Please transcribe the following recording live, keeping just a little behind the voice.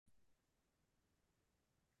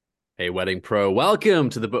Hey, Wedding Pro. Welcome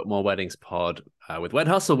to the Book More Weddings pod with Wed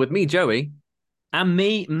Hustle with me, Joey. And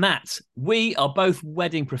me, Matt. We are both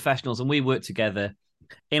wedding professionals and we work together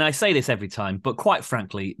in, I say this every time, but quite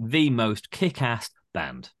frankly, the most kick-ass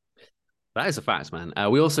band. That is a fact, man.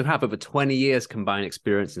 We also have over 20 years combined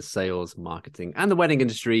experience in sales, marketing, and the wedding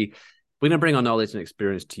industry. We're going to bring our knowledge and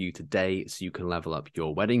experience to you today so you can level up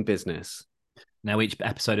your wedding business. Now, each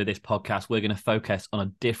episode of this podcast, we're going to focus on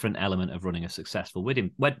a different element of running a successful wedding.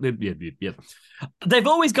 They've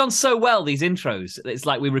always gone so well, these intros. It's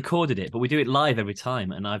like we recorded it, but we do it live every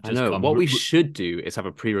time. And I've just gone... What we should do is have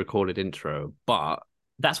a pre-recorded intro, but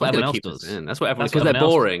that's what everyone else does. That's what everyone, because they're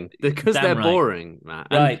boring. Because they're boring, Matt.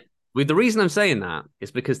 Right. The reason I'm saying that is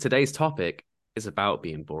because today's topic is about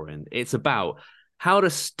being boring. It's about how to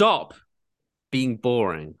stop being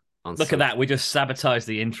boring. Look at that. We just sabotaged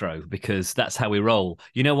the intro because that's how we roll.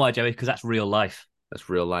 You know why, Joey? Because that's real life. That's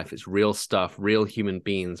real life. It's real stuff, real human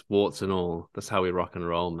beings, warts and all. That's how we rock and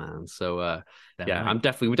roll, man. So, we're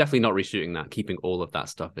definitely not reshooting that, keeping all of that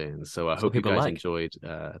stuff in. So I hope you guys enjoyed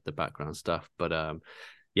the background stuff. But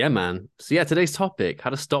yeah, man. So yeah, today's topic,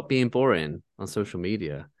 how to stop being boring on social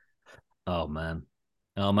media. Oh, man,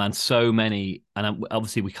 so many, and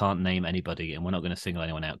obviously we can't name anybody, and we're not going to single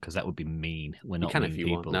anyone out because that would be mean. We're not mean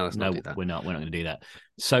people. No, we're not going to do that.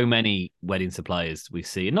 So many wedding suppliers we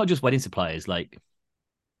see, and not just wedding suppliers, like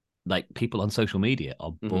people on social media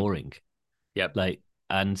are boring. Yep.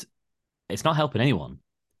 And it's not helping anyone.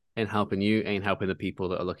 Ain't helping you, ain't helping the people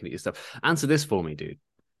that are looking at your stuff. Answer this for me, dude.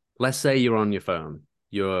 Let's say you're on your phone,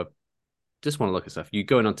 just want to look at stuff. You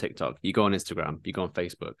go in on TikTok, you go on Instagram, you go on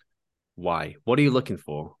Facebook. Why? What are you looking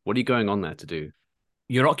for? What are you going on there to do?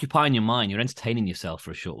 You're occupying your mind. You're entertaining yourself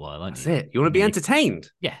for a short while, aren't you? That's it. You want to be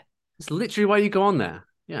entertained. Yeah. It's literally why you go on there.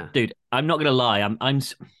 Yeah. Dude, I'm not going to lie.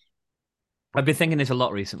 I've been thinking this a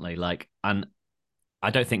lot recently, and I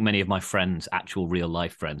don't think many of my friends, actual real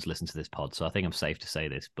life friends, listen to this pod, so I think I'm safe to say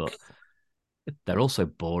this, but they're also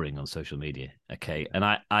boring on social media. Okay. And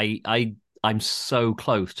I'm so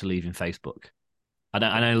close to leaving Facebook.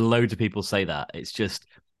 I know loads of people say that. It's just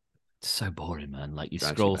so boring, man. Like you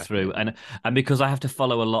scroll through and because I have to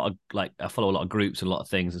follow a lot of groups and a lot of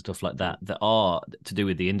things and stuff like that are to do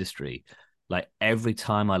with the industry. Like every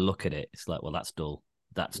time I look at it, it's like, well, that's dull.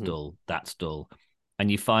 That's dull. That's dull. And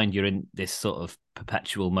you find you're in this sort of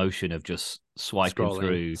perpetual motion of just swiping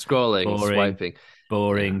scrolling, boring, swiping.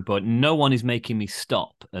 Boring, yeah. But no one is making me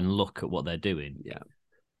stop and look at what they're doing. Yeah.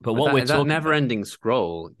 But what we're talking that never-ending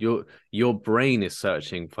scroll, your brain is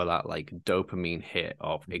searching for that like dopamine hit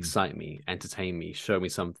of excite me, entertain me, show me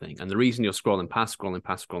something. And the reason you're scrolling past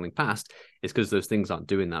is because those things aren't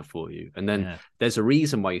doing that for you. And then there's a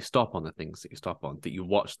reason why you stop on the things that you stop on, that you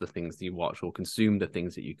watch the things that you watch or consume the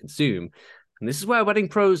things that you consume. And this is where wedding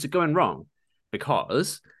pros are going wrong,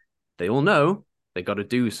 because they all know they got to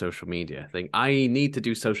do social media. I need to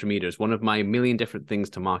do social media as one of my million different things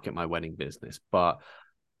to market my wedding business, but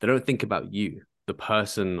they don't think about you, the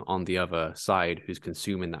person on the other side who's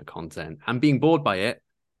consuming that content and being bored by it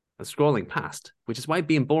and scrolling past, which is why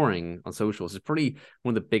being boring on socials is probably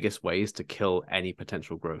one of the biggest ways to kill any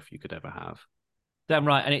potential growth you could ever have. Damn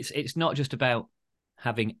right. And it's not just about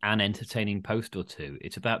having an entertaining post or two.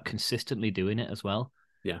 It's about consistently doing it as well.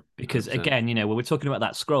 Yeah. Because 100%. Again, when we're talking about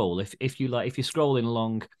that scroll, if you're scrolling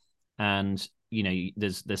along and,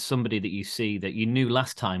 there's somebody that you see that you knew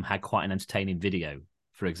last time had quite an entertaining video,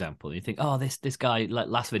 for example, you think, oh, this guy, like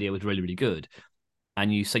last video was really, really good.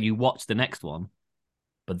 And you watch the next one,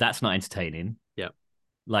 but that's not entertaining. Yeah.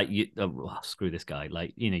 Like screw this guy.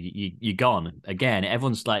 Like, you're gone again.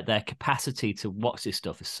 Everyone's like, their capacity to watch this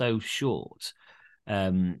stuff is so short.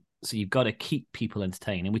 So you've got to keep people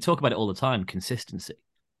entertained. And we talk about it all the time, consistency.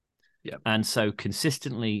 Yeah. And so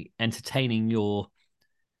consistently entertaining your,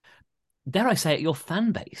 dare I say it, your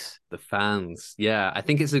fan base. The fans. Yeah. I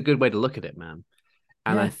think it's a good way to look at it, man.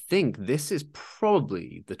 And I think this is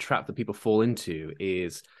probably the trap that people fall into,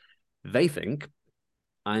 is they think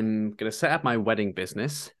I'm going to set up my wedding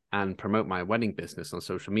business and promote my wedding business on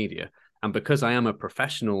social media. And because I am a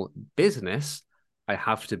professional business, I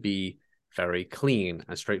have to be very clean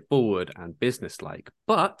and straightforward and businesslike.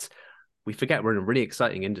 But we forget we're in a really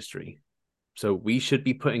exciting industry. So we should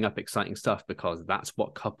be putting up exciting stuff because that's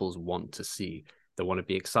what couples want to see. They want to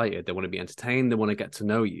be excited. They want to be entertained. They want to get to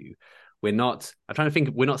know you. We're not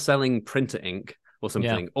selling printer ink or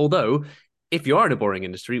something. Yeah. Although, if you are in a boring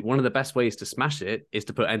industry, one of the best ways to smash it is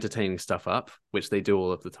to put entertaining stuff up, which they do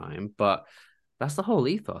all of the time. But that's the whole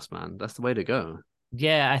ethos, man. That's the way to go.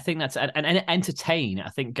 Yeah, I think that's... And entertain, I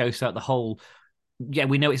think, goes throughout the whole... Yeah,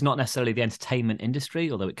 we know it's not necessarily the entertainment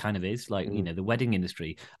industry, although it kind of is. Like, the wedding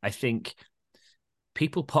industry. I think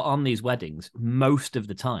people put on these weddings most of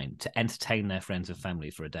the time to entertain their friends and family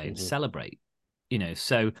for a day and celebrate,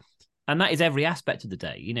 so, and that is every aspect of the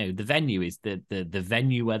day. The venue is the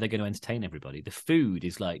venue where they're going to entertain everybody. The food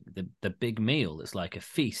is like the big meal. It's like a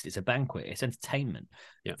feast. It's a banquet. It's entertainment.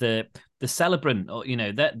 Yeah. The celebrant, or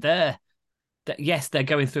they're yes, they're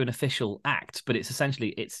going through an official act, but it's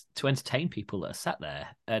to entertain people that are sat there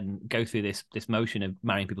and go through this motion of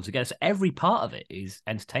marrying people together. So every part of it is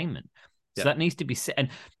entertainment. So that needs to be, and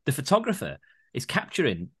the photographer is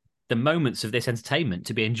capturing the moments of this entertainment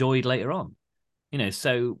to be enjoyed later on.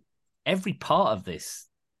 So every part of this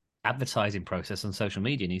advertising process on social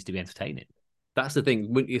media needs to be entertaining. That's the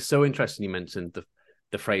thing. It's so interesting you mentioned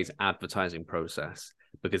the phrase advertising process,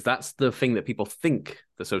 because that's the thing that people think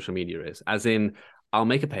the social media is. As in, I'll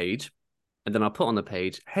make a page and then I'll put on the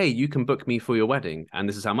page, hey, you can book me for your wedding and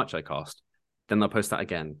this is how much I cost. Then they'll post that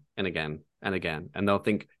again and again and again. And they'll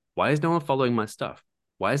think, why is no one following my stuff?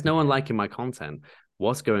 Why is no one liking my content?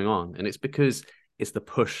 What's going on? And it's because it's the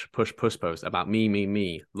push post about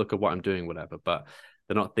me. Look at what I'm doing, whatever. But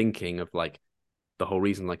they're not thinking of like the whole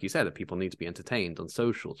reason, like you said, that people need to be entertained on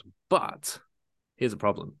socials. But here's a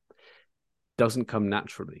problem. Doesn't come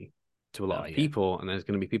naturally to a lot of people. And there's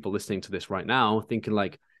going to be people listening to this right now thinking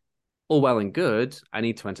like, oh, well and good, I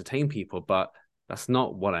need to entertain people, but that's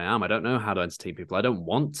not what I am. I don't know how to entertain people. I don't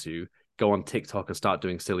want to go on TikTok and start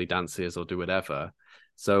doing silly dances or do whatever.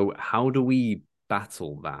 So how do we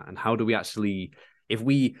battle that? And how do we actually, if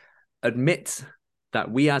we admit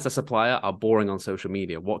that we as a supplier are boring on social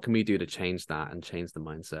media, what can we do to change that and change the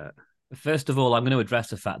mindset? First of all, I'm going to address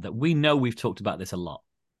the fact that we know we've talked about this a lot.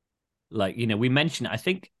 Like, we mention it. I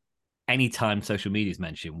think anytime social media is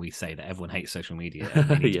mentioned, we say that everyone hates social media and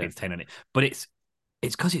we need to be entertained on it. But it's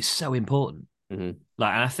because it's so important. Mm-hmm.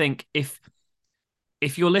 Like, and I think if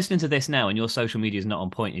you're listening to this now and your social media is not on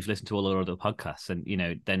point, if you've listened to all our other podcasts,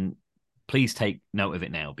 and then please take note of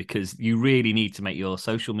it now, because you really need to make your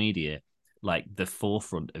social media like the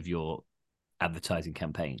forefront of your advertising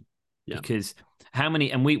campaign. Yeah. Because how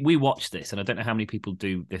many, and we watch this, and I don't know how many people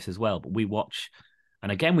do this as well, but we watch.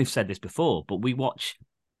 And again, we've said this before, but we watch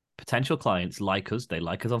potential clients like us. They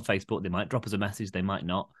like us on Facebook. They might drop us a message. They might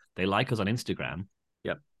not. They like us on Instagram.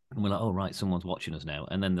 Yep. And we're like, oh, right, someone's watching us now.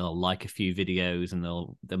 And then they'll like a few videos and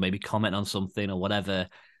they'll maybe comment on something or whatever.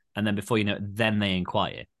 And then before you know it, then they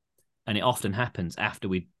inquire. And it often happens after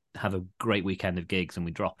we have a great weekend of gigs and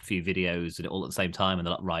we drop a few videos and all at the same time. And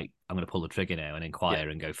they're like, right, I'm going to pull the trigger now and inquire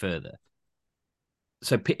and go further.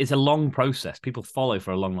 So it's a long process. People follow for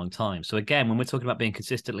a long, long time. So again, when we're talking about being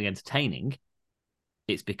consistently entertaining,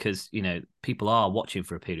 it's because, people are watching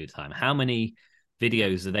for a period of time. How many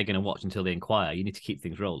videos are they going to watch until they inquire? You need to keep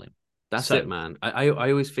things rolling. That's it, man. I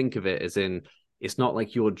always think of it as in, it's not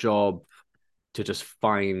like your job to just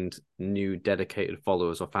find new dedicated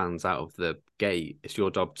followers or fans out of the gate. It's your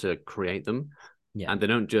job to create them. Yeah. And they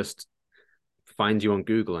don't just find you on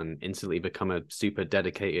Google and instantly become a super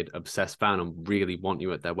dedicated, obsessed fan and really want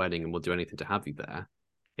you at their wedding and will do anything to have you there.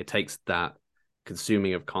 It takes that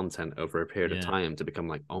consuming of content over a period of time to become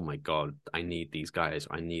like, oh my God, I need these guys.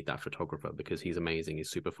 I need that photographer because he's amazing. He's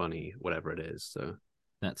super funny, whatever it is. So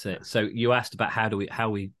that's it. So you asked about how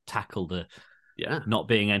we tackle the not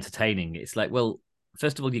being entertaining. It's like, well,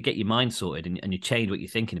 first of all, you get your mind sorted and you change what you're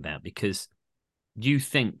thinking about, because you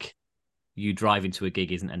think you driving to a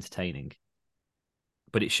gig isn't entertaining,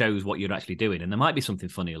 but it shows what you're actually doing. And there might be something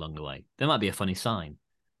funny along the way. There might be a funny sign.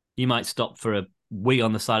 You might stop for a wee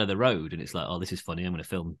on the side of the road and it's like, oh, this is funny. I'm going to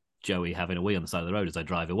film Joey having a wee on the side of the road as I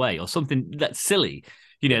drive away, or something that's silly.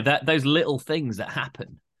 That those little things that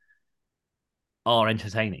happen are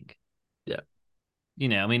entertaining. Yeah.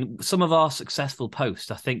 I mean, some of our successful posts,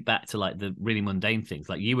 I think back to like the really mundane things,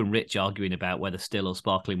 like you and Rich arguing about whether still or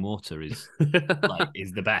sparkling water is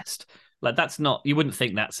is the best. Like, that's not, you wouldn't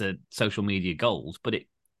think that's a social media gold, but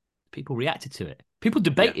people reacted to it. People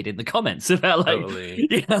debated in the comments about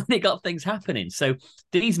they got things happening. So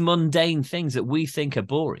these mundane things that we think are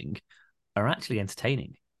boring are actually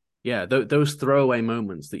entertaining. Yeah, those throwaway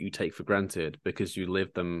moments that you take for granted because you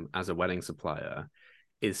live them as a wedding supplier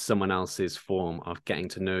is someone else's form of getting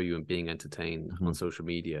to know you and being entertained on social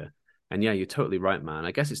media. And yeah, you're totally right, man.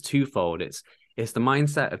 I guess it's twofold. It's the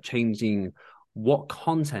mindset of changing what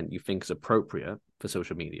content you think is appropriate for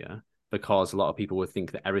social media, because a lot of people would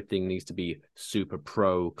think that everything needs to be super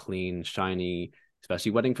pro, clean, shiny,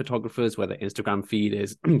 especially wedding photographers, where their Instagram feed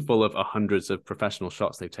is full of hundreds of professional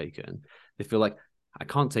shots they've taken. They feel like, I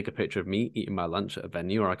can't take a picture of me eating my lunch at a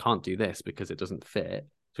venue, or I can't do this because it doesn't fit.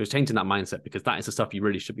 So it's changing that mindset, because that is the stuff you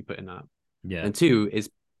really should be putting out. Yeah. And two is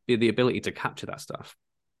the ability to capture that stuff.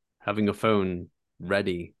 Having your phone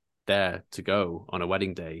ready there to go on a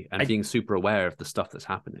wedding day and being super aware of the stuff that's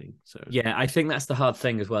happening. So yeah, I think that's the hard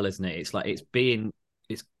thing as well, isn't it? It's like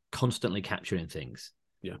it's constantly capturing things.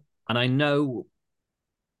 Yeah. And I know,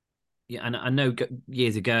 yeah, and I know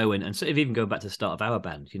years ago, and sort of even going back to the start of our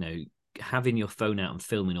band, you know, having your phone out and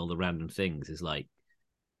filming all the random things is like,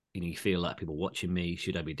 you know, you feel like people watching me.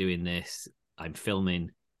 Should I be doing this? I'm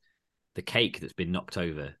filming the cake that's been knocked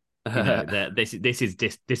over. You know, this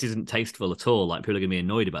isn't tasteful at all. Like, people are going to be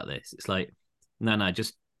annoyed about this. It's like, no,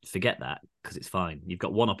 just forget that, because it's fine. You've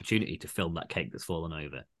got one opportunity to film that cake that's fallen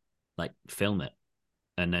over. Like, film it.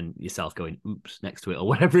 And then yourself going, oops, next to it, or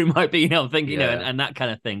whatever it might be, you know, I'm thinking, you know, and that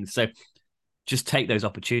kind of thing. So just take those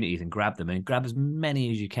opportunities and grab them, and grab as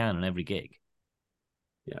many as you can on every gig.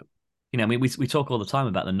 Yeah. You know, I mean, we talk all the time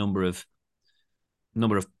about the number of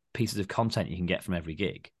pieces of content you can get from every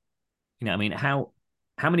gig. You know, I mean, how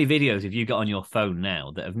many videos have you got on your phone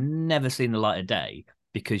now that have never seen the light of day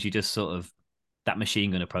because you just sort of that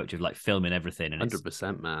machine gun approach of like filming everything? And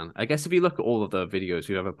 100%, man. I guess if you look at all of the videos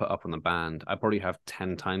we've ever put up on the band, I probably have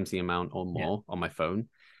 10 times the amount or more on my phone,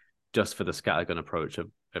 just for the scattergun approach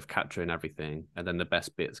of capturing everything. And then the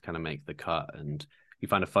best bits kind of make the cut, and you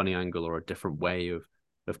find a funny angle or a different way of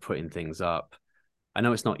putting things up. I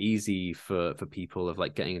know it's not easy for people of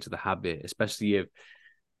like getting into the habit, especially if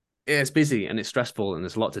it's busy and it's stressful and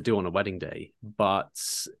there's a lot to do on a wedding day. But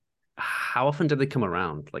how often do they come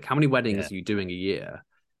around? Like, how many weddings are you doing a year?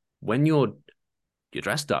 When you're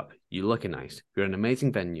dressed up, you're looking nice, you're in an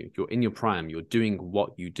amazing venue, you're in your prime, you're doing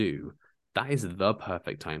what you do, that is the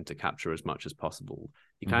perfect time to capture as much as possible.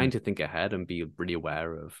 You kind of think ahead and be really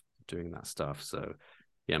aware of doing that stuff. So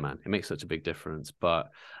yeah, man, it makes such a big difference. But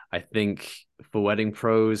I think for wedding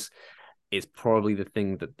pros, it's probably the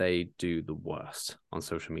thing that they do the worst on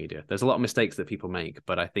social media. There's a lot of mistakes that people make,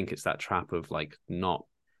 but I think it's that trap of like not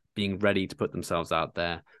being ready to put themselves out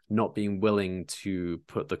there, not being willing to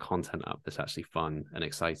put the content up that's actually fun and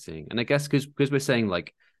exciting. And I guess because we're saying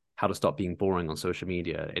like how to stop being boring on social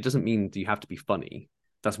media, it doesn't mean you have to be funny.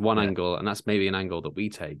 That's one angle, and that's maybe an angle that we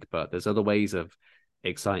take, but there's other ways of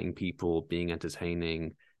exciting people, being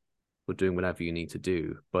entertaining, or doing whatever you need to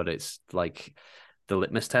do. But it's like the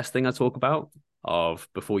litmus test thing I talk about of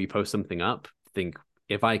before you post something up, think,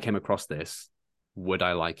 if I came across this, would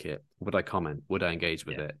I like it? Would I comment? Would I engage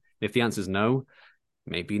with it? If the answer is no,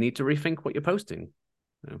 maybe you need to rethink what you're posting.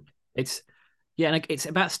 You know? It's it's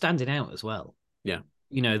about standing out as well. Yeah.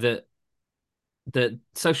 You know, the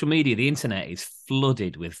social media, the internet is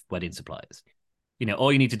flooded with wedding suppliers. You know,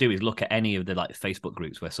 all you need to do is look at any of the like Facebook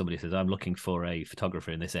groups where somebody says, I'm looking for a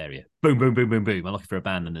photographer in this area. Boom, boom, boom, boom, boom. I'm looking for a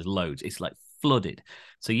band, and there's loads. It's like flooded.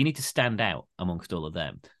 So you need to stand out amongst all of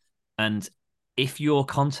them. And if your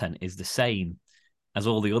content is the same as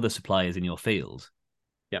all the other suppliers in your field,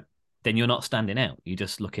 then you're not standing out. You're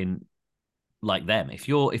just looking like them. If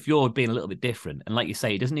you're being a little bit different, and like you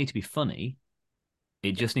say, it doesn't need to be funny.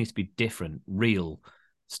 It just needs to be different, real,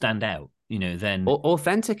 stand out. You know, then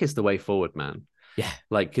authentic is the way forward, man. Yeah,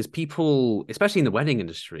 like, because people, especially in the wedding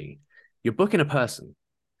industry, you're booking a person.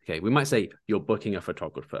 Okay, we might say you're booking a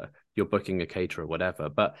photographer, you're booking a caterer, whatever,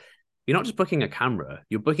 but you're not just booking a camera,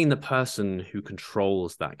 you're booking the person who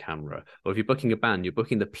controls that camera. Or if you're booking a band, you're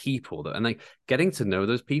booking the people and like getting to know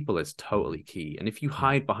those people is totally key. And if you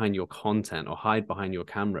hide behind your content or hide behind your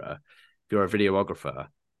camera, if you're a videographer,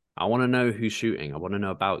 I want to know who's shooting. I want to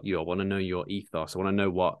know about you. I want to know your ethos. I want to know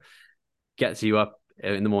what gets you up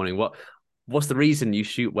in the morning. What's the reason you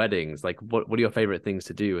shoot weddings? Like, what are your favorite things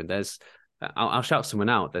to do? And there's, I'll shout someone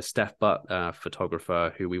out. There's Steph Butt,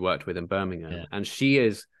 photographer who we worked with in Birmingham, and she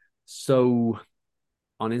is so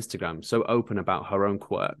on Instagram, so open about her own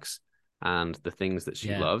quirks and the things that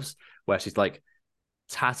she loves, where she's like,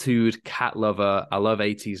 tattooed cat lover, I love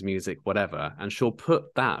 80s music, whatever, and she'll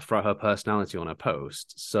put that for her personality on her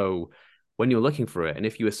post. So when you're looking for it, and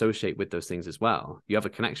if you associate with those things as well, you have a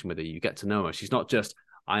connection with her, you get to know her. She's not just,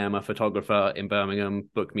 I am a photographer in Birmingham,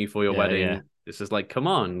 book me for your wedding. This is like, come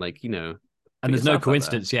on, like, you know. And there's no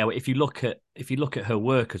coincidence. If you look at her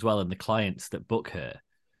work as well, and the clients that book her,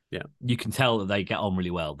 you can tell that they get on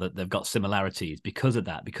really well, that they've got similarities because of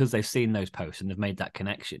that, because they've seen those posts and they've made that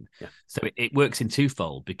connection. So it works in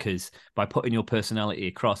twofold, because by putting your personality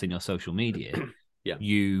across in your social media,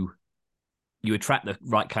 you attract the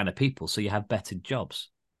right kind of people, so you have better jobs.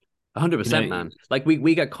 100%, man. Like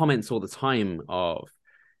we get comments all the time of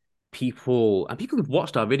people, and people who've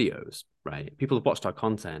watched our videos, right? People have watched our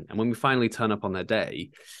content, and when we finally turn up on their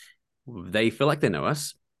day, they feel like they know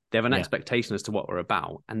us. They have an expectation as to what we're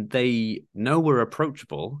about, and they know we're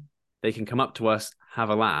approachable. They can come up to us, have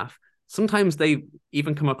a laugh. Sometimes they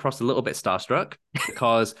even come across a little bit starstruck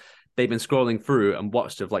because they've been scrolling through and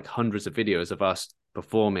watched of like hundreds of videos of us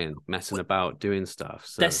performing, messing about, doing stuff.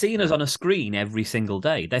 So they're seeing us on a screen every single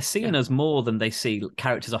day. They're seeing us more than they see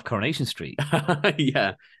characters off Coronation Street.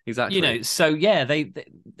 Yeah, exactly. So yeah,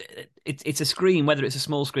 it's a screen, whether it's a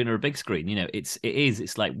small screen or a big screen.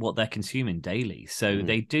 It's like what they're consuming daily. So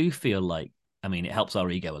they do feel like, I mean, it helps our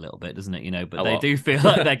ego a little bit, doesn't it? But they do feel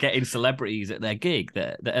like they're getting celebrities at their gig,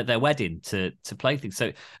 at their wedding to play things.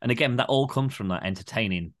 So, and again, that all comes from that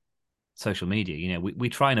entertaining social media. We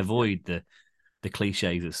try and avoid the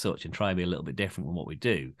cliches as such and try and be a little bit different from what we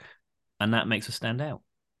do, and that makes us stand out.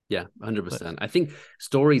 Yeah, 100%. I think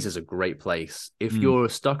stories is a great place if you're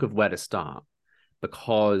stuck of where to start,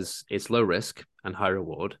 because it's low risk and high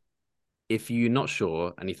reward. If you're not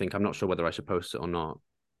sure and you think, I'm not sure whether I should post it or not,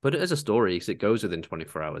 put it as a story, because it goes within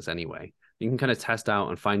 24 hours anyway. You can kind of test out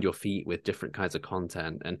and find your feet with different kinds of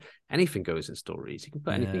content, and anything goes in stories. You can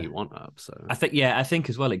put anything you want up. So I think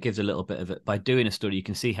as well, it gives a little bit of it by doing a story. You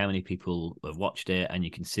can see how many people have watched it, and you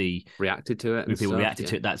can see reacted to it. People reacted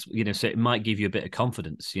to it. That's so it might give you a bit of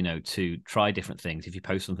confidence, to try different things. If you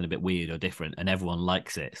post something a bit weird or different, and everyone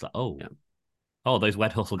likes it, it's like, oh, those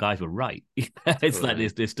Wed Hustle guys were right. It's like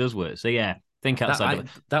this does work. So yeah, think outside.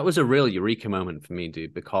 That was a real eureka moment for me,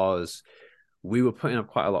 dude, because we were putting up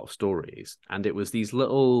quite a lot of stories, and it was these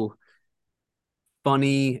little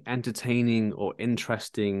funny, entertaining, or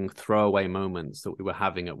interesting throwaway moments that we were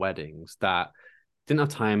having at weddings that didn't have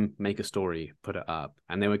time, make a story, put it up,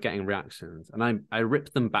 and they were getting reactions. And I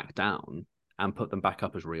ripped them back down and put them back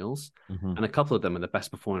up as reels. And a couple of them are the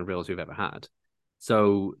best performing reels we've ever had.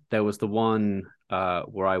 So there was the one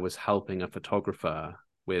where I was helping a photographer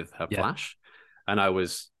with her flash, and I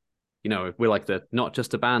was, we're like the not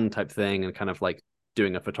just a band type thing, and kind of like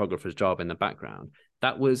doing a photographer's job in the background.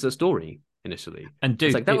 That was a story initially, and dude,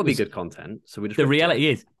 it's like that would be good content. So we just the reality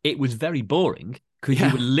is it was very boring because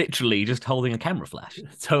you were literally just holding a camera flash.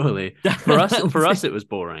 Totally. For us it was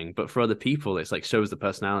boring, but for other people it's like shows the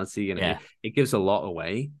personality, and it gives a lot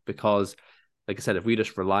away, because like I said, if we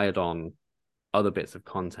just relied on other bits of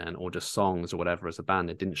content or just songs or whatever as a band,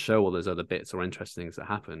 it didn't show all those other bits or interesting things that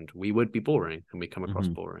happened, we would be boring, and we come across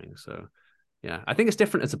boring. So yeah, I think it's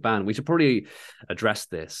different as a band. We should probably address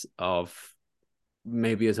this of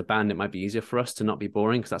maybe as a band it might be easier for us to not be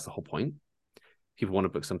boring, because that's the whole point. People want to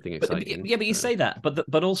book something exciting. But you say that,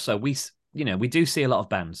 but also we do see a lot of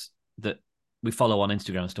bands that we follow on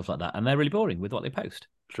Instagram and stuff like that, and they're really boring with what they post.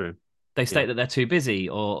 True. They state that they're too busy,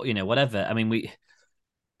 or whatever. I mean,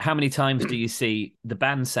 how many times do you see the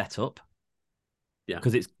band set up? Yeah.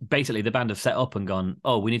 Because it's basically the band have set up and gone,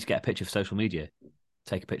 oh, we need to get a picture for social media.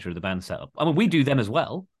 Take a picture of the band set up. I mean, we do them as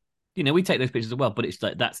well. We take those pictures as well, but it's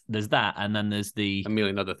like there's that, and then there's a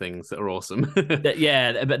million other things that are awesome. But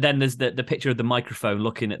then there's the picture of the microphone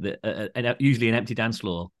looking at usually an empty dance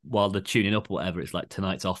floor while they're tuning up or whatever. It's like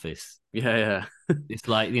tonight's office. Yeah. It's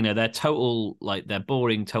like, they're total, like they're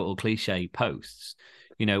boring, total cliche posts.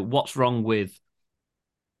 What's wrong with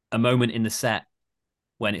a moment in the set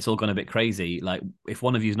when it's all gone a bit crazy? Like if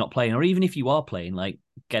one of you's not playing, or even if you are playing, like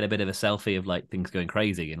get a bit of a selfie of like things going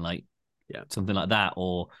crazy and like something like that.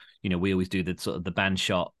 Or we always do the sort of the band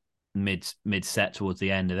shot mid set towards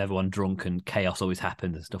the end of everyone drunk and chaos always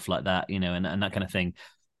happens and stuff like that, and that kind of thing.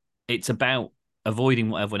 It's about avoiding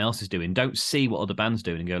what everyone else is doing. Don't see what other bands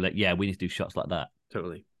doing and go like, yeah, we need to do shots like that.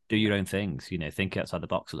 Totally. Do your own things, think outside the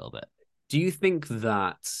box a little bit. Do you think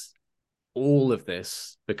that all of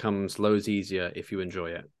this becomes loads easier if you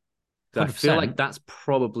enjoy it? 100%. I feel like that's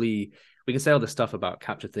probably, we can say all this stuff about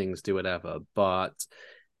capture things, do whatever, but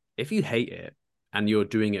if you hate it and you're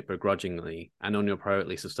doing it begrudgingly and on your priority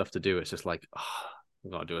list of stuff to do, it's just like,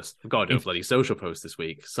 I've got to do a bloody social post this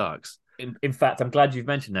week. Sucks. In fact, I'm glad you've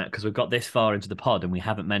mentioned that, because we've got this far into the pod and we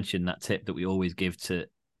haven't mentioned that tip that we always give to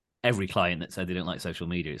every client that said they don't like social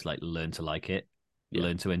media. It's like, learn to like it,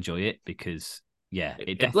 learn to enjoy it, because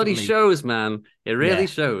it bloody shows, man. It really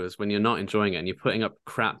shows when you're not enjoying it and you're putting up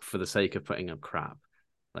crap for the sake of putting up crap.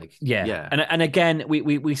 Like, And again,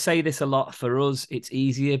 we say this a lot. For us, it's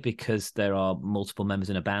easier because there are multiple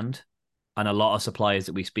members in a band, and a lot of suppliers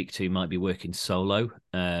that we speak to might be working solo.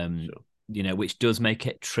 Which does make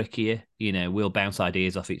it trickier. We'll bounce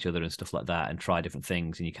ideas off each other and stuff like that, and try different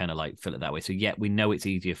things, and you kind of like feel it that way. So we know it's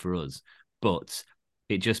easier for us, but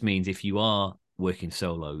it just means if you are working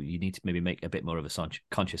solo, you need to maybe make a bit more of a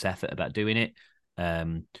conscious effort about doing it,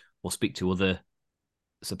 or speak to other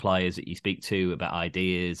suppliers that you speak to about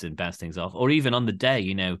ideas and bounce things off. Or even on the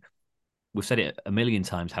day, we've said it a million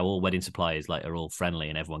times how all wedding suppliers like are all friendly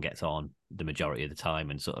and everyone gets on the majority of the time,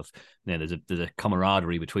 and sort of there's a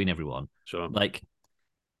camaraderie between everyone. Sure. Like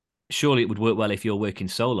surely it would work well if you're working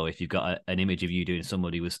solo, if you've got an image of you doing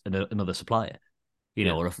somebody with another supplier,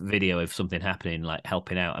 or a video of something happening, like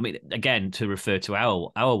helping out. I mean, again, to refer to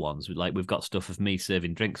our ones, like we've got stuff of me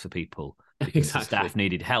serving drinks for people because the staff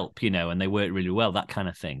needed help, and they worked really well, that kind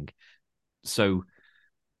of thing. So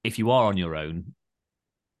if you are on your own,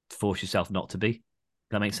 force yourself not to be.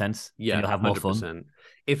 That makes sense. Yeah, and you'll have more 100%. fun.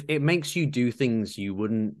 If it makes you do things you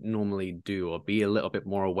wouldn't normally do, or be a little bit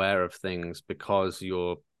more aware of things because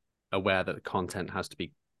you're aware that the content has to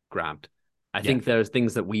be grabbed. I think there's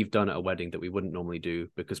things that we've done at a wedding that we wouldn't normally do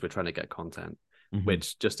because we're trying to get content,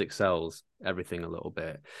 which just excels everything a little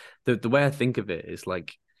bit. The way I think of it is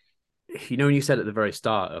like, when you said at the very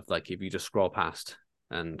start of like, if you just scroll past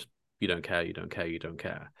and you don't care, you don't care, you don't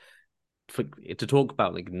care. To talk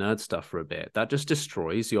about like nerd stuff for a bit, that just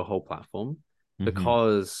destroys your whole platform,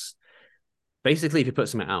 because basically if you put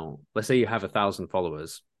something out, let's say you have 1,000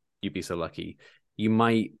 followers, you'd be so lucky, you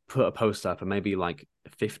might put a post up and maybe like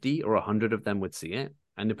 50 or 100 of them would see it,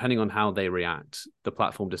 and depending on how they react, the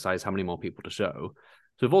platform decides how many more people to show.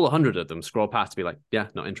 So if all 100 of them scroll past to be like, yeah,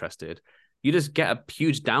 not interested, you just get a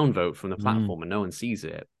huge downvote from the platform and no one sees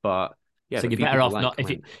it. But yeah, so you're better off not,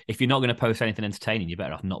 if you're not going to post anything entertaining, you're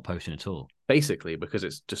better off not posting at all. Basically, because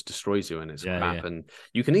it just destroys you and it's crap. And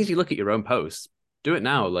you can easily look at your own posts. Do it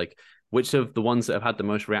now. Like, which of the ones that have had the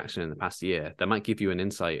most reaction in the past year, that might give you an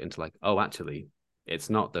insight into like, oh, actually, it's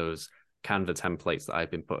not those Canva templates that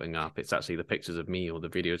I've been putting up. It's actually the pictures of me or the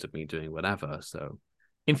videos of me doing whatever. So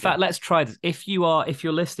in fact, let's try this. If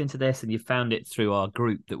you're listening to this and you found it through our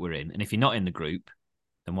group that we're in, and if you're not in the group,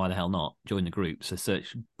 then why the hell not join the group? So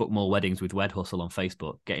search Book More Weddings with Wed Hustle on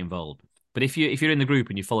Facebook, get involved. But if you're in the group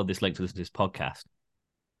and you followed this link to listen to this podcast,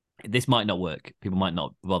 this might not work. People might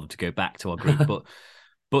not bother to go back to our group,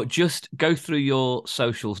 but just go through your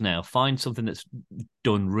socials now, find something that's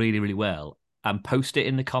done really, really well and post it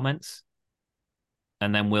in the comments.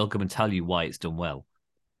 And then we'll come and tell you why it's done well.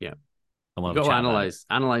 Yeah. And we'll analyze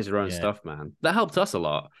your own stuff, man. That helped us a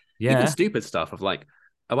lot. Yeah. Even stupid stuff of like,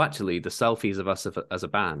 oh, actually, the selfies of us as a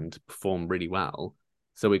band perform really well.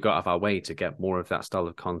 So we got out of our way to get more of that style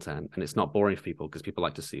of content. And it's not boring for people because people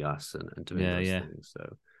like to see us and doing those things.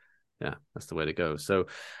 So, yeah, that's the way to go. So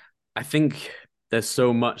I think there's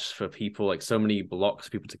so much for people, like so many blocks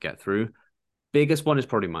for people to get through. Biggest one is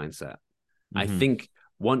probably mindset. I think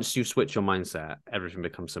once you switch your mindset, everything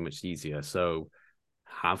becomes so much easier. So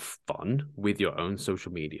have fun with your own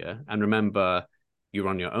social media. And remember, you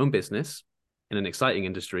run your own business in an exciting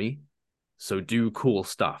industry, so do cool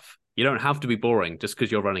stuff. You don't have to be boring just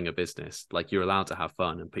because you're running a business. Like, you're allowed to have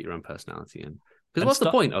fun and put your own personality in. Because what's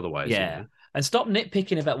the point otherwise? Yeah. And stop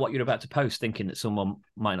nitpicking about what you're about to post, thinking that someone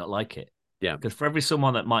might not like it. Yeah. Because for every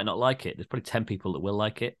someone that might not like it, there's probably 10 people that will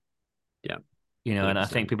like it. Yeah. And I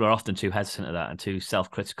think people are often too hesitant of that and too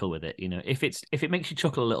self-critical with it. If it makes you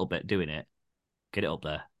chuckle a little bit doing it, get it up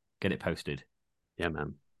there, get it posted. Yeah,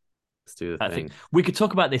 man. Let's do the thing. I think we could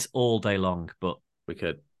talk about this all day long, but we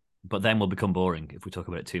could. But then we'll become boring if we talk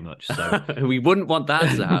about it too much. So we wouldn't want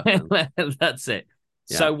that to happen. That's it.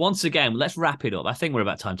 Yeah. So once again, let's wrap it up. I think we're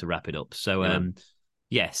about time to wrap it up. So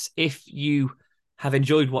yes, if you have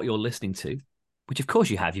enjoyed what you're listening to, which of course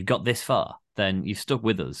you have, you've got this far, then you've stuck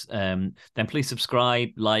with us. Then please subscribe,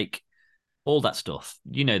 like, all that stuff.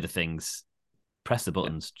 You know the things. Press the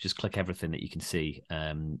buttons, just click everything that you can see,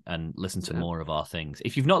 and listen to more of our things.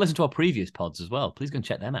 If you've not listened to our previous pods as well, please go and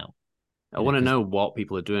check them out. I want to know what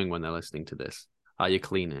people are doing when they're listening to this. Are you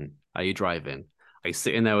cleaning? Are you driving? Are you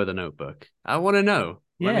sitting there with a notebook? I want to know.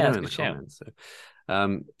 Let me know in the comments.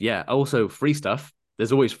 So, also free stuff.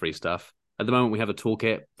 There's always free stuff. At the moment, we have a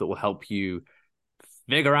toolkit that will help you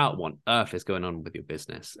figure out what earth is going on with your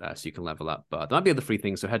business, so you can level up. But there might be other free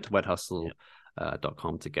things. So head to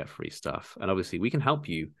wedhustle.com to get free stuff. And obviously, we can help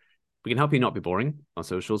you. We can help you not be boring on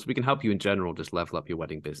socials. We can help you in general just level up your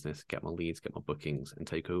wedding business, get more leads, get more bookings, and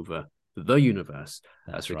take over the universe.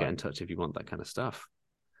 So get in touch if you want that kind of stuff.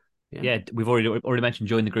 Yeah, we've already mentioned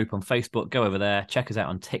join the group on Facebook. Go over there. Check us out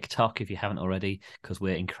on TikTok if you haven't already, because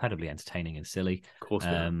we're incredibly entertaining and silly. Of course,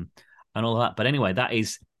 and all of that. But anyway, that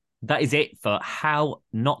is it for how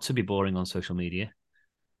not to be boring on social media.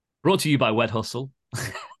 Brought to you by Wed Hustle.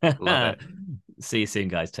 Love it. See you soon,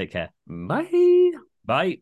 guys. Take care. Bye. Bye.